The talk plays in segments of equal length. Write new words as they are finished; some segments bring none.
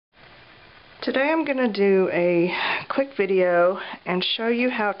Today I'm going to do a quick video and show you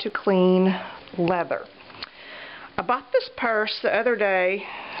how to clean leather. I bought this purse the other day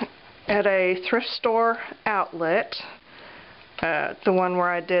at a thrift store outlet, the one where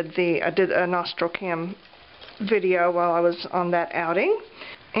I did a nostril cam video while I was on that outing,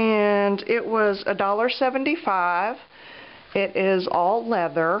 and it was $1.75. It is all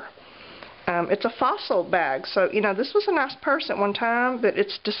leather. It's a fossil bag, so you know this was a nice purse at one time, but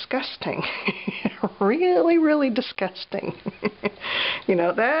it's disgusting. really, really disgusting. You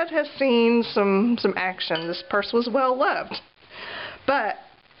know, that has seen some action. This purse was well loved, but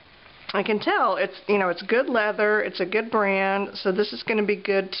I can tell it's good leather. It's a good brand, so this is going to be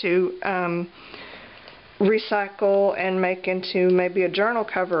good to recycle and make into maybe a journal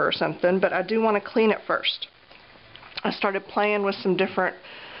cover or something. But I do want to clean it first. I started playing with some different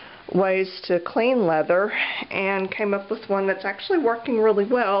ways to clean leather and came up with one that's actually working really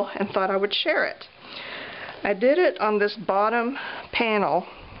well and thought I would share it. I did it on this bottom panel.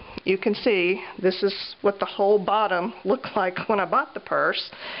 You can see this is what the whole bottom looked like when I bought the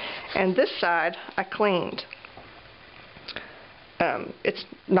purse, and this side I cleaned. It's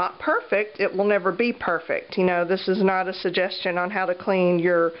not perfect. It will never be perfect. You know, this is not a suggestion on how to clean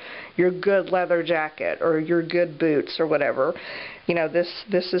your good leather jacket or your good boots or whatever. You know,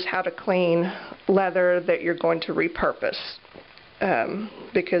 this is how to clean leather that you're going to repurpose.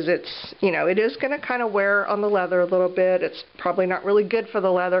 Because it's, you know, it is going to kind of wear on the leather a little bit. It's probably not really good for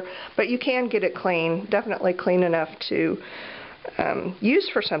the leather, but you can get it clean, definitely clean enough to use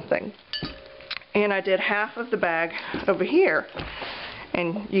for something. And I did half of the bag over here,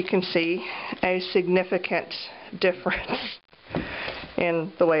 and you can see a significant difference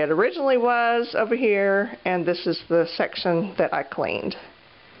in the way it originally was over here, and this is the section that I cleaned.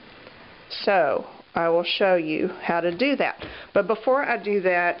 So I will show you how to do that. But before I do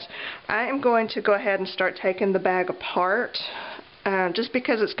that, I am going to go ahead and start taking the bag apart, just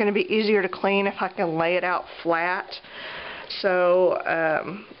because it's going to be easier to clean if I can lay it out flat. So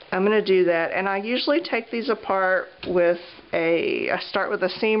I'm going to do that, and I usually take these apart with I start with a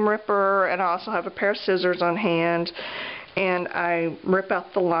seam ripper, and I also have a pair of scissors on hand, and I rip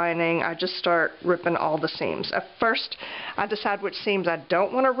out the lining. I just start ripping all the seams. At first I decide which seams I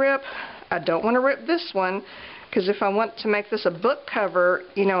don't want to rip. I don't want to rip this one, because if I want to make this a book cover,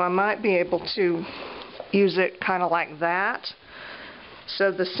 you know, I might be able to use it kind of like that.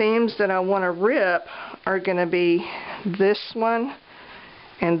 So the seams that I want to rip are going to be this one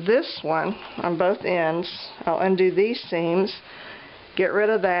and this one on both ends. I'll undo these seams, get rid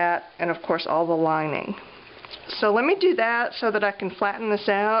of that, and of course all the lining. So let me do that so that I can flatten this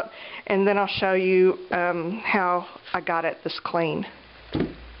out, and then I'll show you how I got it this clean.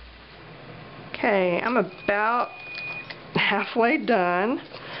 Okay, I'm about halfway done,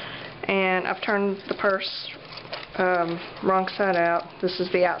 and I've turned the purse wrong side out. This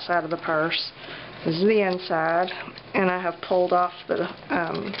is the outside of the purse. This is the inside, and I have pulled off the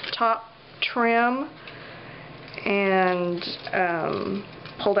top trim and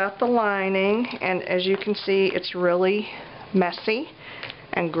pulled out the lining, and as you can see, it's really messy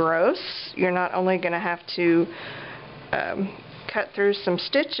and gross. You're not only going to have to cut through some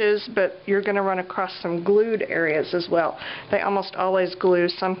stitches, but you're going to run across some glued areas as well. They almost always glue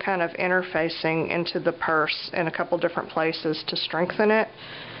some kind of interfacing into the purse in a couple different places to strengthen it,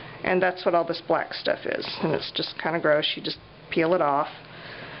 and that's what all this black stuff is, and it's just kind of gross. You just peel it off.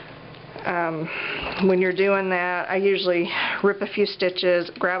 When you're doing that, I usually rip a few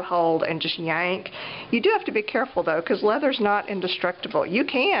stitches, grab hold, and just yank. You do have to be careful though, because leather's not indestructible. You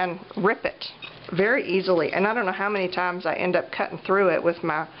can rip it very easily, and I don't know how many times I end up cutting through it with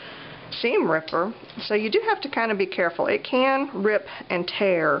my seam ripper, so you do have to kind of be careful. It can rip and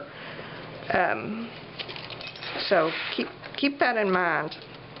tear, so keep that in mind.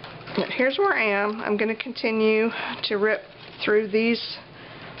 Now, here's where I am. I'm going to continue to rip through these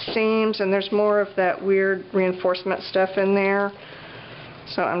seams, and there's more of that weird reinforcement stuff in there,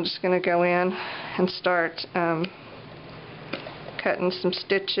 so I'm just going to go in and start cutting some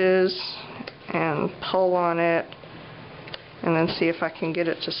stitches and pull on it, and then see if I can get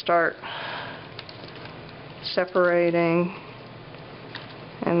it to start separating,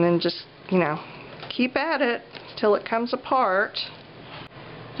 and then just, you know, keep at it till it comes apart.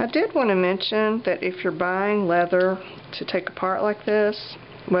 I did want to mention that if you're buying leather to take apart like this,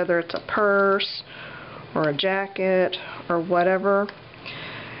 whether it's a purse or a jacket or whatever,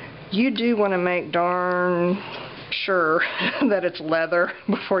 you do want to make darn sure that it's leather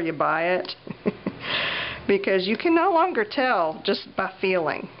before you buy it, because you can no longer tell just by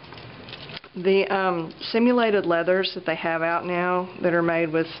feeling. The simulated leathers that they have out now that are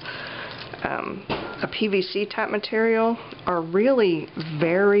made with a PVC type material are really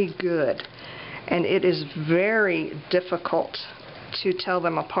very good, and it is very difficult to tell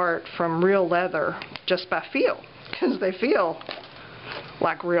them apart from real leather just by feel, because they feel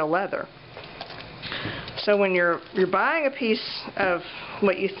like real leather. So when you're buying a piece of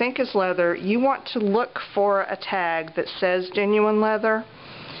what you think is leather, you want to look for a tag that says genuine leather,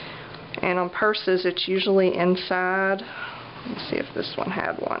 and on purses it's usually inside. Let's see if this one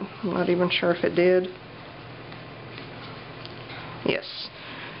had one. I'm not even sure if it did. Yes,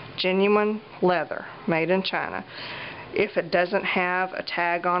 genuine leather, made in China. If it doesn't have a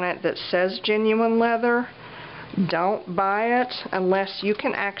tag on it that says genuine leather, don't buy it unless you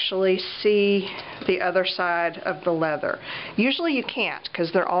can actually see the other side of the leather. Usually you can't,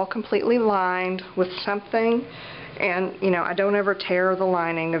 because they're all completely lined with something, and you know, I don't ever tear the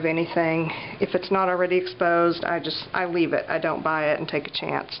lining of anything. If it's not already exposed, I leave it. I don't buy it and take a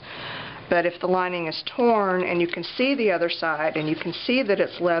chance. But if the lining is torn and you can see the other side and you can see that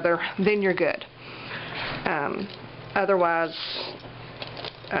it's leather, then you're good. Otherwise,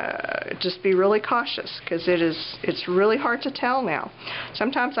 just be really cautious, because it's really hard to tell now.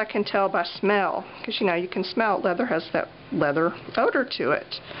 Sometimes I can tell by smell, because you know, you can smell leather has that leather odor to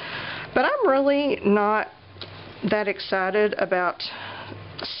it. But I'm really not that excited about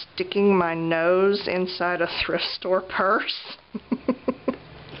sticking my nose inside a thrift store purse.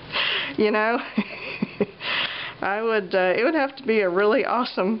 You know, it would have to be a really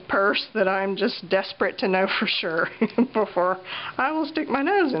awesome purse that I'm just desperate to know for sure before I will stick my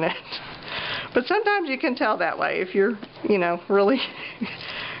nose in it. But sometimes you can tell that way if you're, you know, really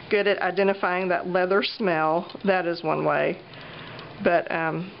good at identifying that leather smell. That is one way. But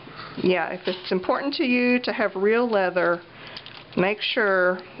yeah, if it's important to you to have real leather, make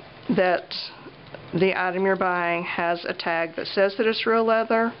sure that the item you're buying has a tag that says that it's real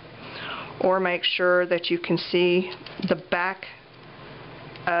leather, or make sure that you can see the back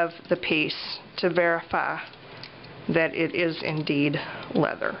of the piece to verify that it is indeed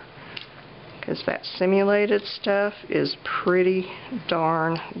leather, because that simulated stuff is pretty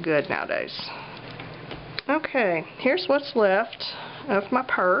darn good nowadays. Okay, here's what's left of my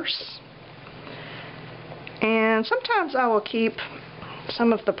purse, and sometimes I will keep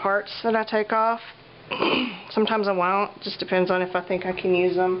some of the parts that I take off. Sometimes I won't, just depends on if I think I can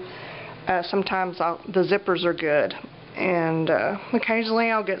use them. Sometimes the zippers are good, and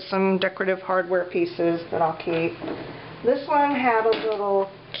occasionally I'll get some decorative hardware pieces that I'll keep. This one had a little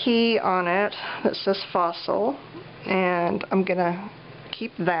key on it that says Fossil, and I'm gonna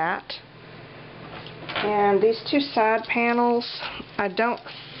keep that. And these two side panels, I don't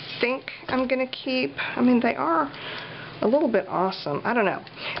think I'm gonna keep. I mean, they are a little bit awesome. I don't know.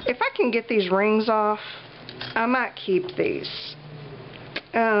 If I can get these rings off, I might keep these.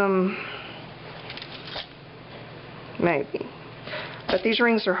 Maybe. But these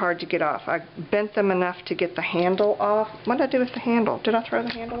rings are hard to get off. I bent them enough to get the handle off. What did I do with the handle? Did I throw the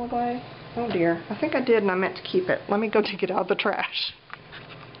handle away? Oh dear. I think I did, and I meant to keep it. Let me go take it out of the trash.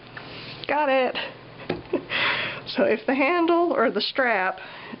 Got it. So if the handle or the strap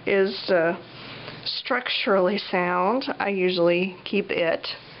is structurally sound, I usually keep it.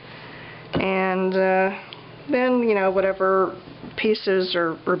 And then, you know, whatever pieces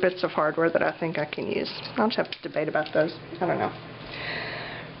or bits of hardware that I think I can use. I'll just have to debate about those. I don't know.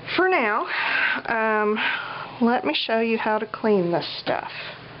 For now, let me show you how to clean this stuff.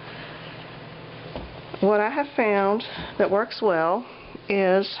 What I have found that works well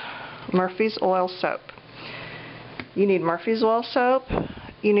is Murphy's oil soap. You need Murphy's oil soap.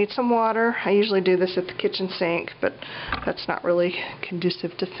 You need some water. I usually do this at the kitchen sink, but that's not really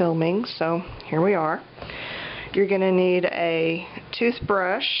conducive to filming, so here we are. You're going to need a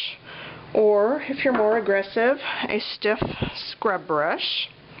toothbrush, or if you're more aggressive, a stiff scrub brush,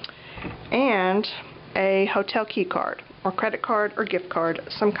 and a hotel key card, or credit card, or gift card,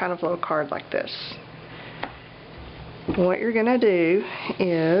 some kind of little card like this. What you're going to do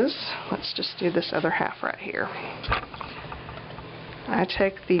is, let's just do this other half right here. I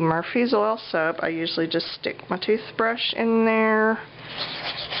take the Murphy's oil soap. I usually just stick my toothbrush in there,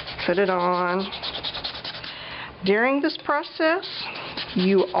 put it on. During this process,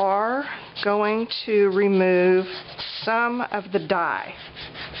 you are going to remove some of the dye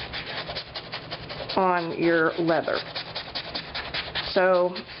on your leather.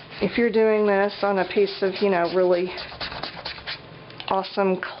 So if you're doing this on a piece of, you know, really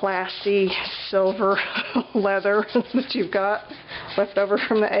awesome, classy silver leather that you've got left over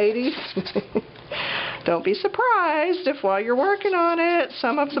from the 80s, don't be surprised if while you're working on it,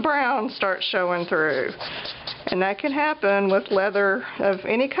 some of the brown starts showing through. And that can happen with leather of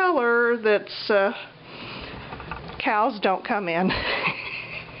any color that's cows don't come in.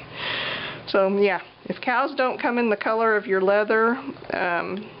 So yeah, if cows don't come in the color of your leather,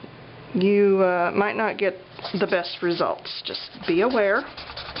 you might not get the best results. Just be aware.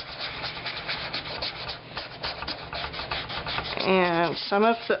 And some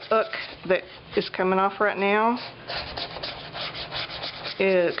of the ook that is coming off right now,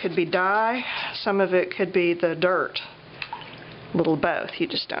 it could be dye, some of it could be the dirt. A little both, you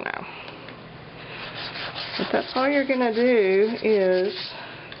just don't know. But that's all you're going to do is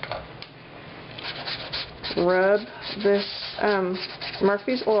rub this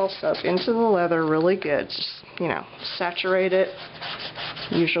Murphy's oil soap into the leather really good. Just, you know, saturate it.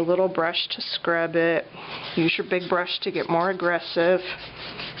 Use your little brush to scrub it. Use your big brush to get more aggressive.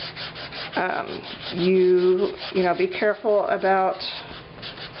 You know, be careful about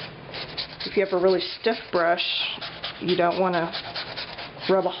if you have a really stiff brush, you don't want to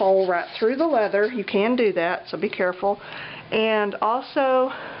rub a hole right through the leather. You can do that, so be careful. And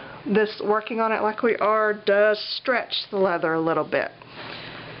also, this working on it like we are does stretch the leather a little bit.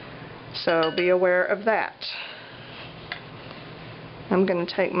 So be aware of that. I'm going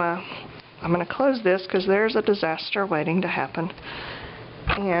to close this because there's a disaster waiting to happen.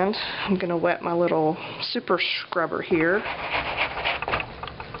 And I'm going to wet my little super scrubber here.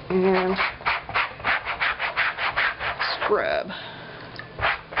 And scrub.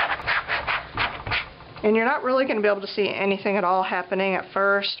 And you're not really going to be able to see anything at all happening at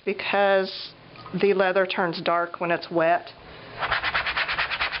first because the leather turns dark when it's wet.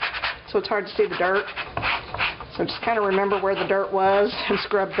 So it's hard to see the dirt. So just kind of remember where the dirt was and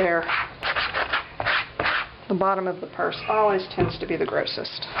scrub there. The bottom of the purse always tends to be the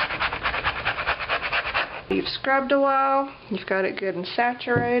grossest. You've scrubbed a while, you've got it good and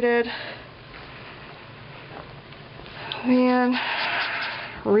saturated. Then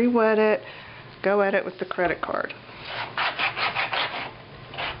re-wet it, go at it with the credit card.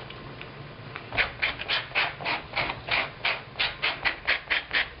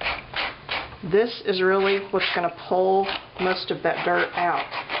 This is really what's going to pull most of that dirt out,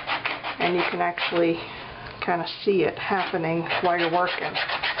 and you can actually kind of see it happening while you're working.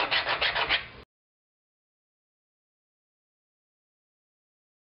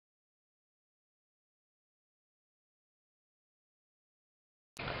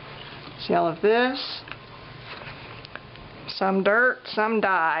 See all of this? Some dirt, some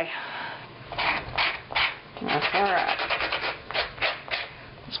dye. That's alright.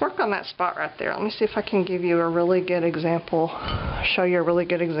 Let's work on that spot right there. Let me see if I can give you a really good example, show you a really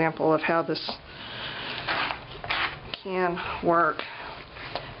good example of how this can work,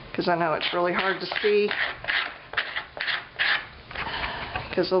 because I know it's really hard to see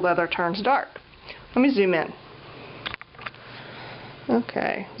because the leather turns dark. Let me zoom in.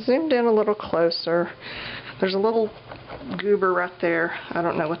 Okay, zoomed in a little closer. There's a little goober right there. I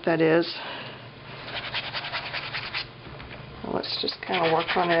don't know what that is. Let's just kind of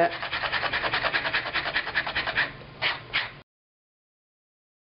work on it.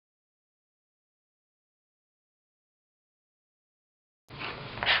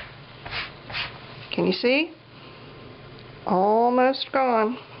 Can you see? Almost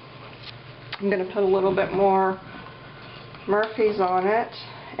gone. I'm going to put a little bit more Murphy's on it,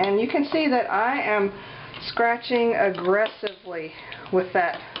 and you can see that I am scratching aggressively with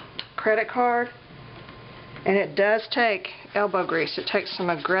that credit card, and it does take elbow grease. It takes some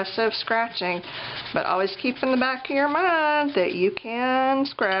aggressive scratching, but always keep in the back of your mind that you can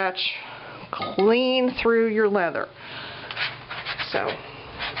scratch clean through your leather, so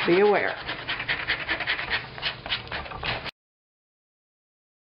be aware.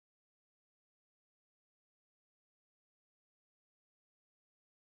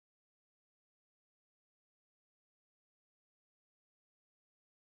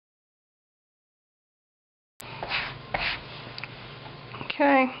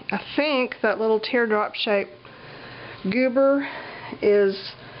 Okay, I think that little teardrop shaped goober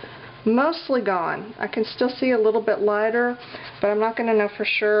is mostly gone. I can still see a little bit lighter, but I'm not going to know for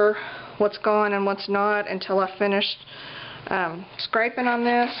sure what's gone and what's not until I finish scraping on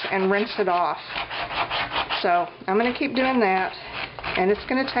this and rinse it off. So I'm going to keep doing that, and it's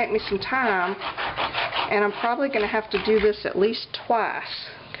going to take me some time, and I'm probably going to have to do this at least twice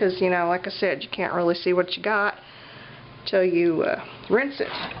because, you know, like I said, you can't really see what you got till you rinse it.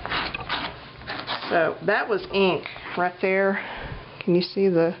 So that was ink right there. Can you see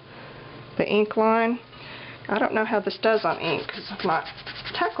the ink line? I don't know how this does on ink because I've not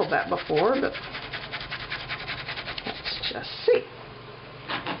tackled that before, but let's just see.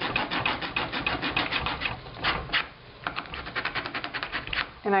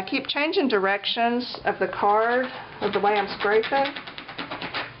 And I keep changing directions of the card, of the way I'm scraping,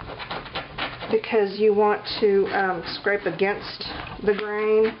 because you want to scrape against the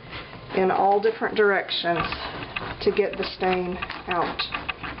grain in all different directions to get the stain out.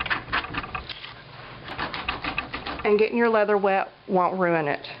 And getting your leather wet won't ruin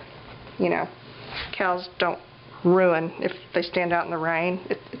it. You know, cows don't ruin if they stand out in the rain.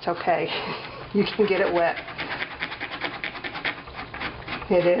 It's okay. You can get it wet.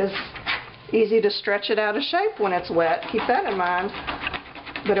 It is easy to stretch it out of shape when it's wet. Keep that in mind.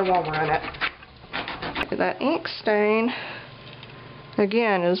 But it won't ruin it. That ink stain,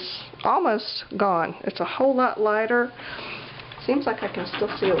 again, is almost gone. It's a whole lot lighter. Seems like I can still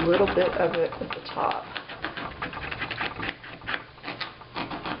see a little bit of it at the top.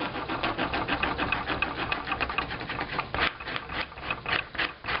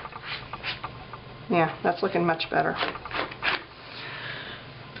 Yeah, that's looking much better.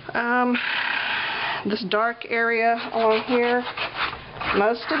 This dark area along here,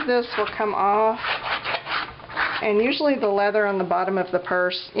 most of this will come off, and usually the leather on the bottom of the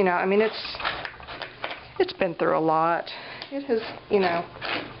purse, you know, I mean, it's been through a lot. It has, you know,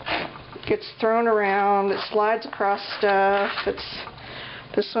 gets thrown around, it slides across stuff.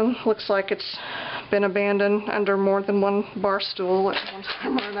 This one looks like it's been abandoned under more than one bar stool at one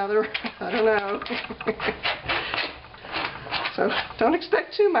time or another. I don't know. So don't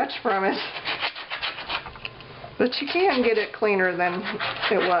expect too much from it. But you can get it cleaner than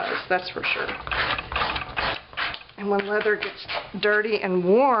it was, that's for sure. And when leather gets dirty and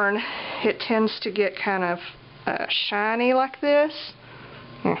worn, it tends to get kind of shiny like this.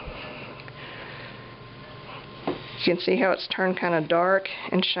 You can see how it's turned kind of dark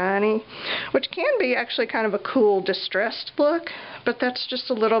and shiny, which can be actually kind of a cool distressed look, but that's just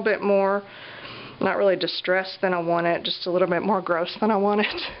a little bit more, not really distressed than I want it, just a little bit more gross than I want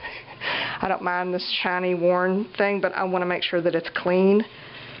it. I don't mind this shiny worn thing, but I want to make sure that it's clean.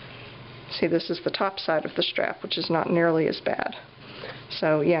 See, this is the top side of the strap, which is not nearly as bad.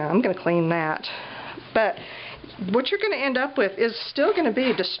 So yeah, I'm going to clean that. But what you're going to end up with is still going to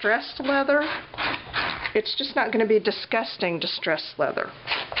be distressed leather. It's just not going to be disgusting distressed leather.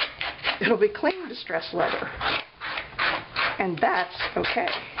 It'll be clean distressed leather. And that's okay.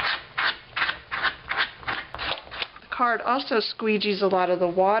 The card also squeegees a lot of the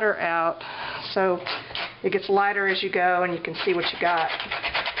water out, so it gets lighter as you go and you can see what you got.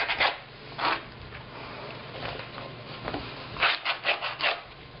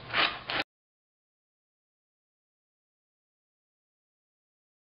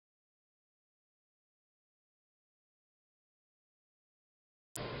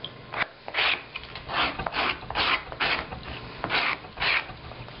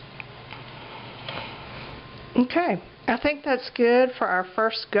 Okay, I think that's good for our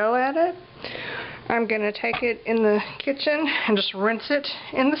first go at it. I'm going to take it in the kitchen and just rinse it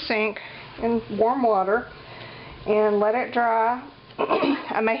in the sink in warm water and let it dry.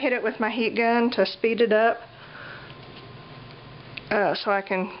 I may hit it with my heat gun to speed it up so I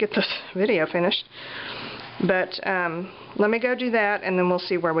can get this video finished. But let me go do that and then we'll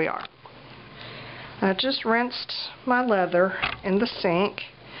see where we are. I just rinsed my leather in the sink.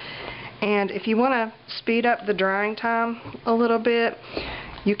 And if you want to speed up the drying time a little bit,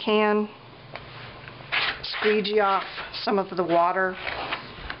 you can squeegee off some of the water.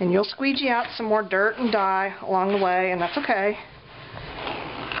 And you'll squeegee out some more dirt and dye along the way, and that's okay.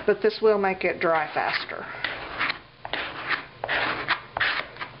 But this will make it dry faster.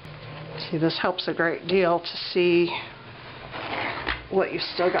 See, this helps a great deal to see what you've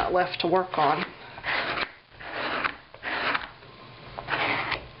still got left to work on.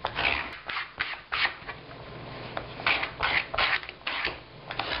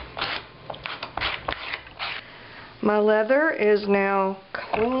 My leather is now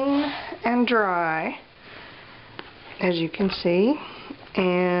clean and dry, as you can see,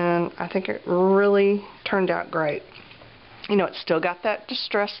 and I think it really turned out great. You know, it's still got that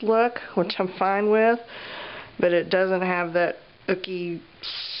distressed look, which I'm fine with, but it doesn't have that icky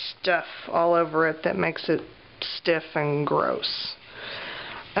stuff all over it that makes it stiff and gross.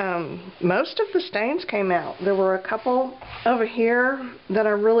 Most of the stains came out. There were a couple over here that I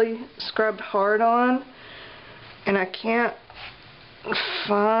really scrubbed hard on, and I can't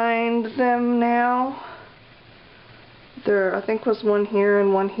find them now. There, I think, was one here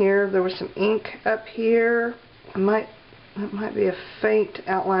and one here. There was some ink up here. That might be a faint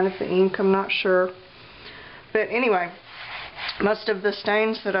outline of the ink, I'm not sure. But anyway, most of the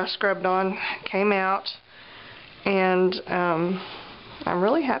stains that I scrubbed on came out, and I'm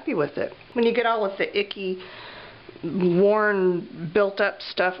really happy with it. When you get all of the icky worn, built up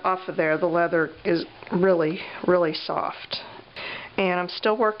stuff off of there. The leather is really, really soft. And I'm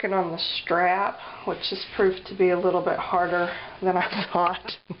still working on the strap, which has proved to be a little bit harder than I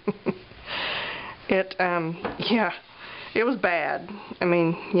thought. Yeah, it was bad. I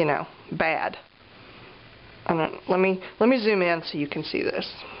mean, you know, bad. Let me zoom in so you can see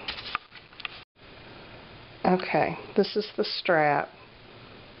this. Okay, this is the strap.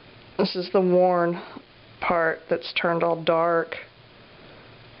 This is the worn part that's turned all dark.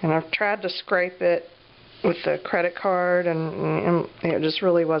 And I've tried to scrape it with the credit card, and it just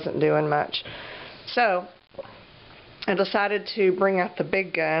really wasn't doing much. So I decided to bring out the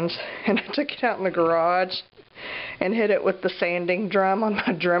big guns, and I took it out in the garage and hit it with the sanding drum on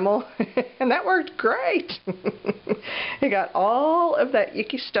my Dremel, and that worked great. It got all of that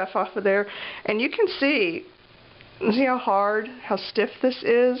yucky stuff off of there, and you can see how hard, how stiff this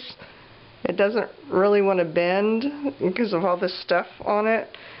is. It doesn't really want to bend because of all this stuff on it.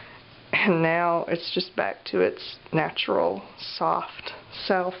 And now it's just back to its natural, soft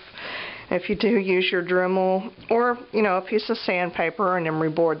self. If you do use your Dremel or, you know, a piece of sandpaper or an emery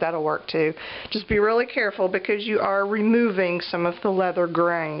board, that'll work too. Just be really careful because you are removing some of the leather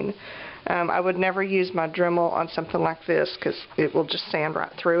grain. I would never use my Dremel on something like this because it will just sand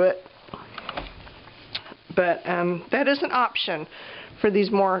right through it. But that is an option for these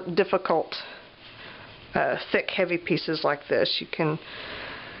more difficult, thick, heavy pieces like this. You can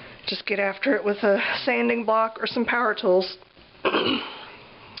just get after it with a sanding block or some power tools, and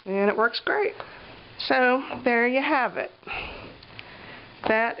it works great. So there you have it.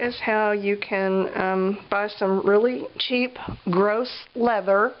 That is how you can buy some really cheap, gross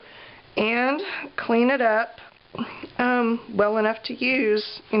leather and clean it up well enough to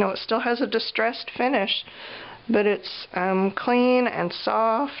use. You know, it still has a distressed finish, but it's clean and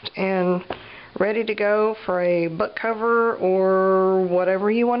soft and ready to go for a book cover or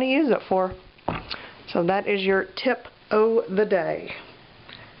whatever you want to use it for. So that is your tip o' the day.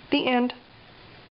 The end.